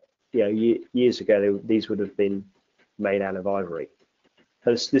 but years ago these would have been made out of ivory.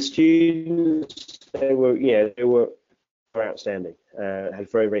 And the students, they were outstanding, had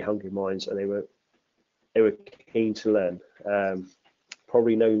very, very hungry minds, and they were keen to learn.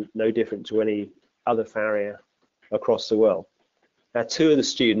 Probably no different to any other farrier across the world. Now, two of the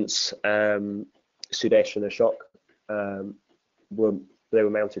students, Sudesh and Ashok, were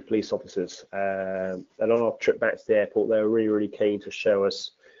mounted police officers, and on our trip back to the airport, they were really, really keen to show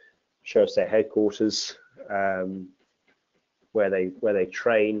us their headquarters, where they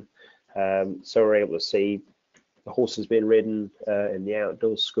train. So we're able to see the horses being ridden in the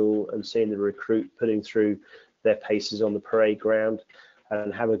outdoor school, and seeing the recruit putting through their paces on the parade ground,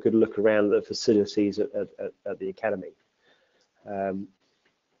 and have a good look around the facilities at the academy.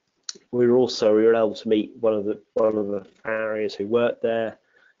 We were able to meet one of the farriers who worked there.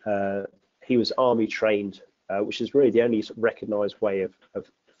 He was army trained, which is really the only recognised way of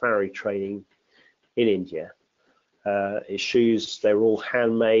farrier training in India. His shoes, they were all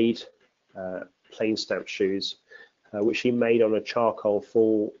handmade, plain stamped shoes, which he made on a charcoal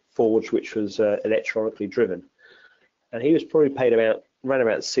forge, which was electronically driven. And he was probably paid around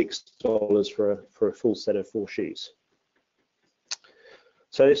 $6 for a full set of 4 shoes.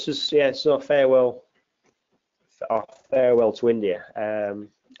 So this was, it's our farewell to India. And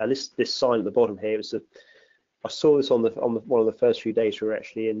this sign at the bottom here I saw this on one of the first few days we were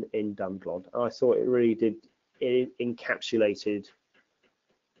actually in Dunglod. I thought it encapsulated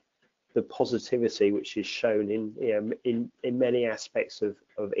the positivity which is shown in many aspects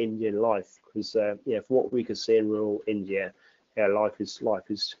of Indian life, because from what we could see in rural India, life is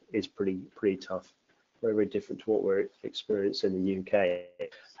pretty tough, very, very different to what we're experiencing in the UK.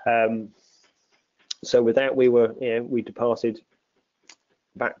 So with that, we departed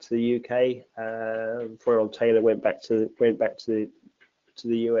back to the UK. Farrell Taylor went back to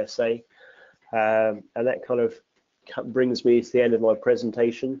the USA, and that kind of brings me to the end of my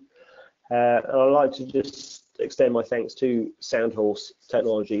presentation. And I'd like to just extend my thanks to Soundhorse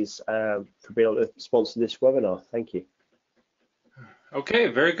Technologies for being able to sponsor this webinar. Thank you. Okay,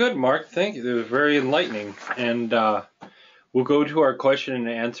 very good, Mark. Thank you. It was very enlightening. And we'll go to our question and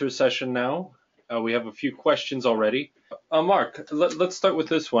answer session now. We have a few questions already. Mark, let's start with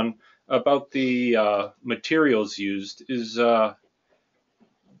this one about the materials used. Is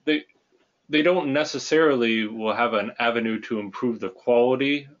they they don't necessarily will have an avenue to improve the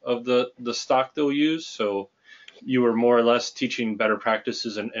quality of the stock they'll use. So you were more or less teaching better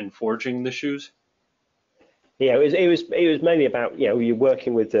practices and forging the shoes. Yeah, it was mainly about, you're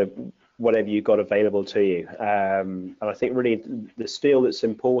working with the whatever you got available to you, and I think really the steel that's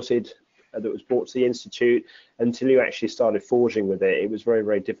imported, that was brought to the institute, until you actually started forging with it, it was very,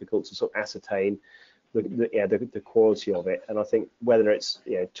 very difficult to sort of ascertain the quality of it. And I think whether it's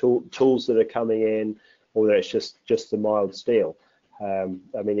tools that are coming in, or whether it's just the mild steel. I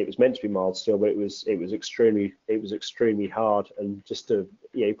mean, it was meant to be mild steel, but it was extremely hard, and just to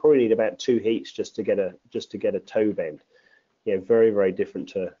you probably need about 2 heats just to get a toe bend. Very, very different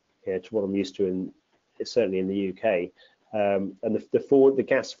to what I'm used to certainly in the UK. And the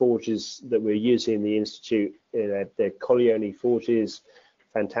gas forges that we're using in the institute, they're Colleoni forges,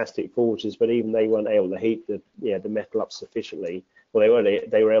 fantastic forges, but even they weren't able to heat the metal up sufficiently. Well,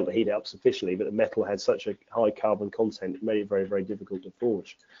 they were able to heat it up sufficiently, but the metal had such a high carbon content, it made it very, very difficult to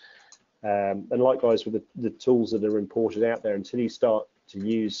forge. And likewise with the tools that are imported out there, until you start to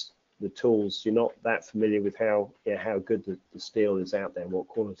use the tools, you're not that familiar with how good the steel is out there and what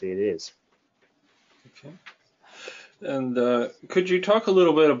quality it is. Okay. And could you talk a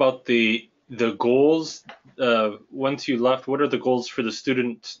little bit about the goals once you left? What are the goals for the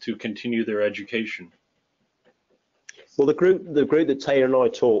students to continue their education? Well, the group that Taylor and I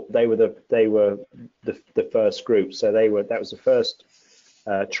taught, they were the first group. So that was the first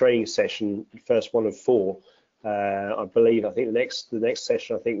training session, first one of 4. I believe. I think the next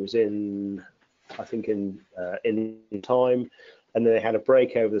session was in time, and then they had a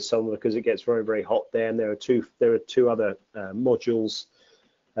break over the summer because it gets very, very hot there. And there are two other modules.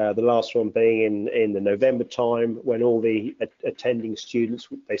 The last one being in the November time, when all the attending students,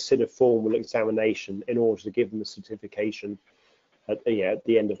 they sit a formal examination in order to give them a certification at the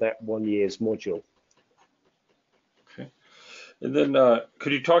end of that 1 year's module. Okay. And then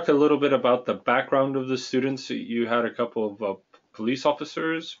could you talk a little bit about the background of the students? You had a couple of police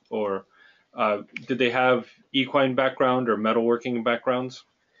officers, or did they have equine background or metalworking backgrounds?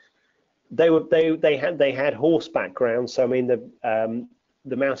 They had horse backgrounds. So I mean,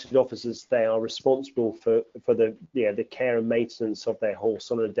 the mounted officers, they are responsible for the care and maintenance of their horse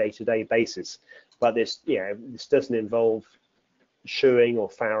on a day-to-day basis. But this doesn't involve shoeing or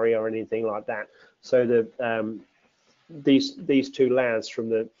farrier or anything like that. So these 2 lads from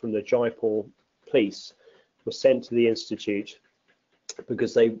the Jaipur police were sent to the institute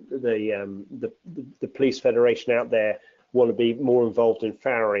because the police federation out there want to be more involved in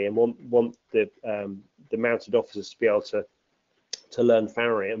farrier and want the mounted officers to be able to learn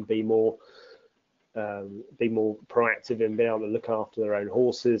farrier and be more proactive in being able to look after their own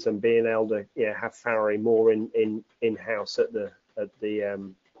horses, and being able to have farrier more in house at the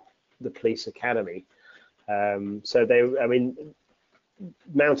police academy. So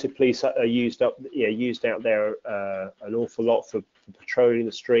mounted police are used out there an awful lot for patrolling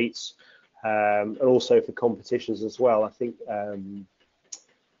the streets, and also for competitions as well. I think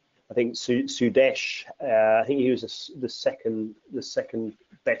Sudesh, I think he was the second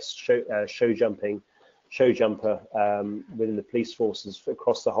best show jumper within the police forces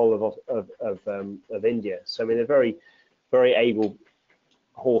across the whole of India. So I mean, they're very, very able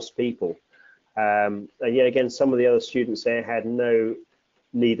horse people. And yet again, some of the other students there had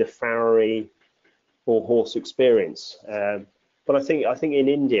neither farrier or horse experience. But I think in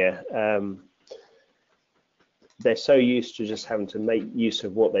India, they're so used to just having to make use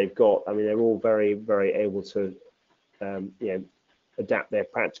of what they've got. I mean, they're all very, very able to adapt their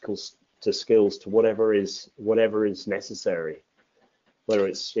practical skills to whatever is necessary, whether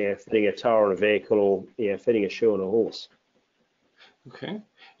it's fitting a tire on a vehicle or fitting a shoe on a horse. Okay.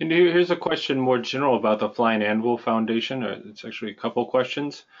 And here's a question more general about the Flying Anvil Foundation. It's actually a couple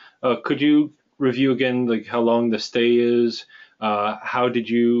questions. Could you review again, like how long the stay is? How would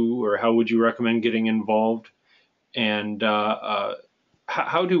you recommend getting involved? And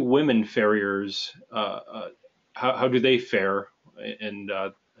how do women farriers, how do they fare in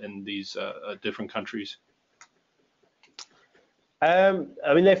these different countries? I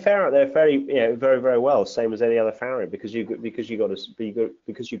mean, they fare out there very, very, very well, same as any other farrier, because you got a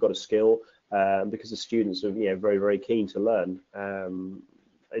skill, because the students are very, very keen to learn.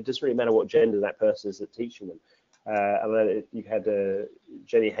 It doesn't really matter what gender that person is that's teaching them. And then you had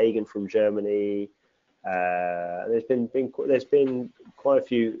Jenny Hagen from Germany. There's been quite a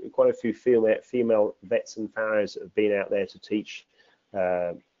few female vets and farriers that have been out there to teach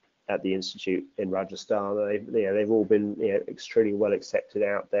at the institute in Rajasthan. They've all been extremely well accepted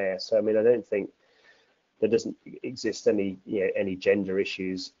out there. So I mean, I don't think there doesn't exist any any gender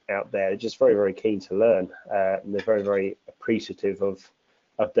issues out there. They're just very, very keen to learn, and they're very, very appreciative of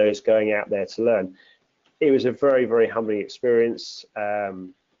those going out there to learn. It was a very, very humbling experience.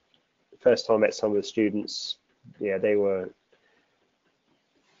 First time I met some of the students, they were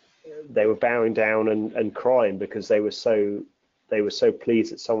bowing down and crying because they were so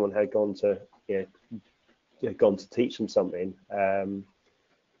pleased that someone had gone to teach them something.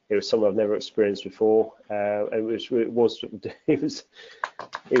 It was something I've never experienced before. It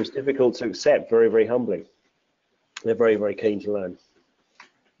was difficult to accept, very, very humbling. They're very, very keen to learn.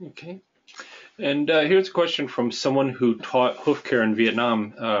 Okay. And here's a question from someone who taught hoof care in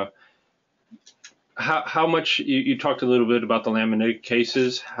Vietnam. How much, you talked a little bit about the laminated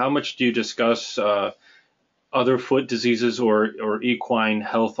cases. How much do you discuss other foot diseases or equine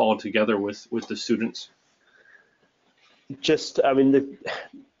health altogether with the students? Just, I mean,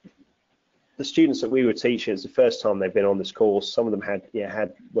 the students that we were teaching, it's the first time they've been on this course. Some of them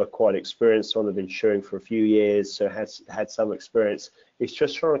were quite experienced. Some of them have been shoeing for a few years, so had some experience. It's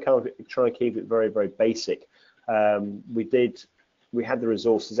just trying to keep it very, very basic. We had the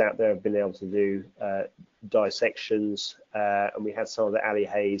resources out there of being able to do dissections, and we had some of the Ali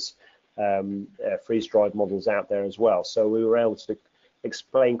Hayes freeze-dried models out there as well. So we were able to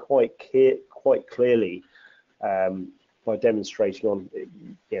explain quite clearly by demonstrating on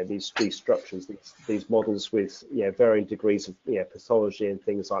these structures, these models with varying degrees of pathology and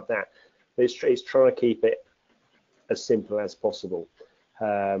things like that. But it's trying to keep it as simple as possible.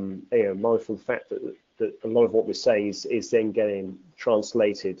 Mindful of the fact that a lot of what we're saying is then getting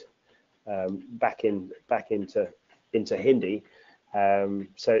translated back into Hindi.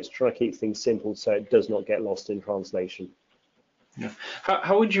 So it's trying to keep things simple so it does not get lost in translation. Yeah.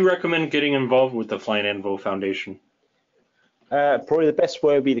 How would you recommend getting involved with the Flying Anvil Foundation? Probably the best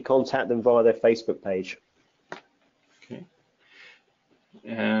way would be to contact them via their Facebook page. Okay.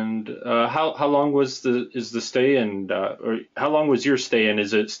 And how long is the stay, and or how long was your stay, and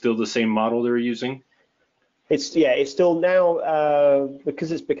is it still the same model they're using? It's still now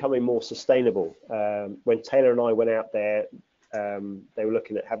because it's becoming more sustainable. When Taylor and I went out there, they were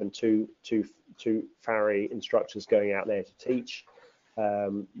looking at having two Farrier instructors going out there to teach.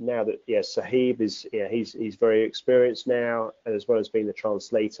 Now that Sahib is he's very experienced now, as well as being the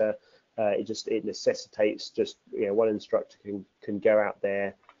translator. It necessitates just one instructor can go out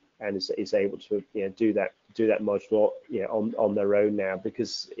there and is able to do that module on their own now,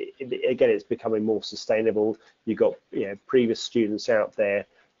 because again it's becoming more sustainable. You've got previous students out there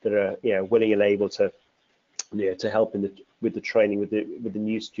that are willing and able to help with the training with the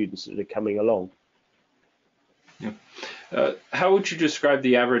new students that are coming along. Yeah. How would you describe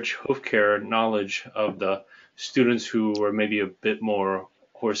the average hoof care knowledge of the students who were maybe a bit more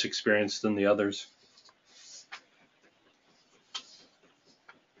horse experienced than the others?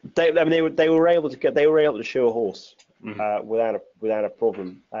 They were able to shoe a horse without a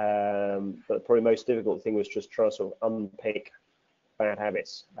problem. But probably the most difficult thing was just trying to sort of unpick bad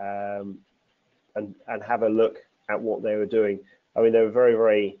habits and have a look at what they were doing. I mean, they were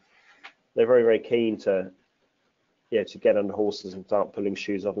very, very keen to get under horses and start pulling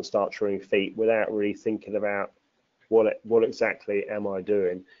shoes off and start trimming feet without really thinking about what exactly am I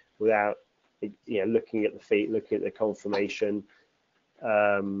doing, without looking at the feet, looking at the conformation,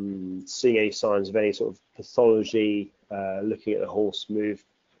 seeing any signs of any sort of pathology, looking at the horse move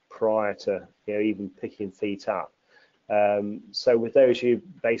prior to even picking feet up. So with those, you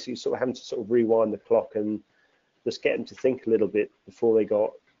basically sort of having to sort of rewind the clock and just get them to think a little bit before they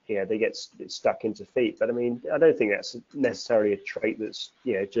get stuck into feet. But I mean, I don't think that's necessarily a trait that's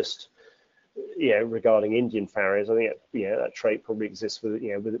just regarding Indian farriers. I think that trait probably exists with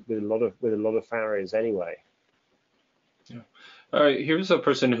a lot of farriers anyway. Yeah. Here's a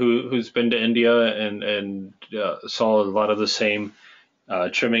person who's been to India and saw a lot of the same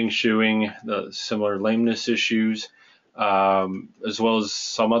trimming, shoeing, the similar lameness issues, as well as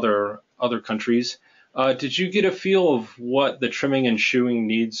some other countries. Did you get a feel of what the trimming and shoeing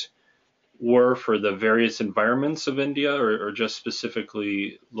needs were for the various environments of India, or just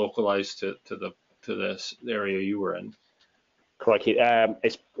specifically localized to this area you were in? Crikey,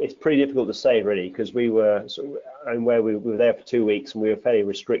 it's pretty difficult to say really, because we were we were there for 2 weeks and we were fairly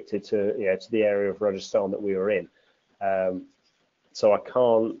restricted to the area of Rajasthan that we were in. So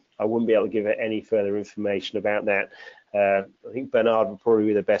I wouldn't be able to give it any further information about that. I think Bernard would probably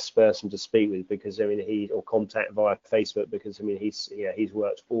be the best person to speak with, because I mean or contact via Facebook, because I mean he's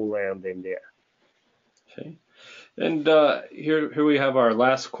worked all around India. Okay. And here we have our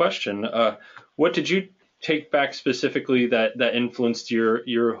last question. What did you take back specifically that influenced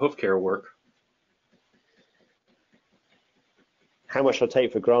your hoof care work? How much I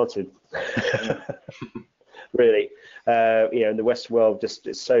take for granted. Really, in the Western world, just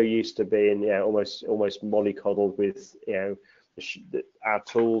is so used to being, almost mollycoddled with, our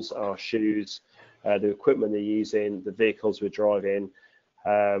tools, our shoes, the equipment they're using, the vehicles we're driving,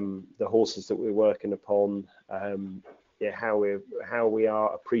 the horses that we're working upon, how we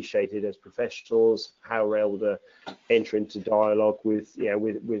are appreciated as professionals, how we're able to enter into dialogue with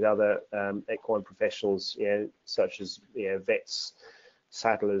other equine professionals, such as vets,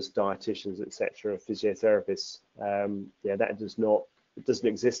 saddlers, dietitians, etc., physiotherapists. It doesn't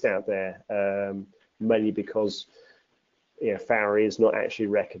exist out there, mainly because Farrier is not actually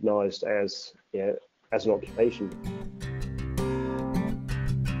recognised as as an occupation.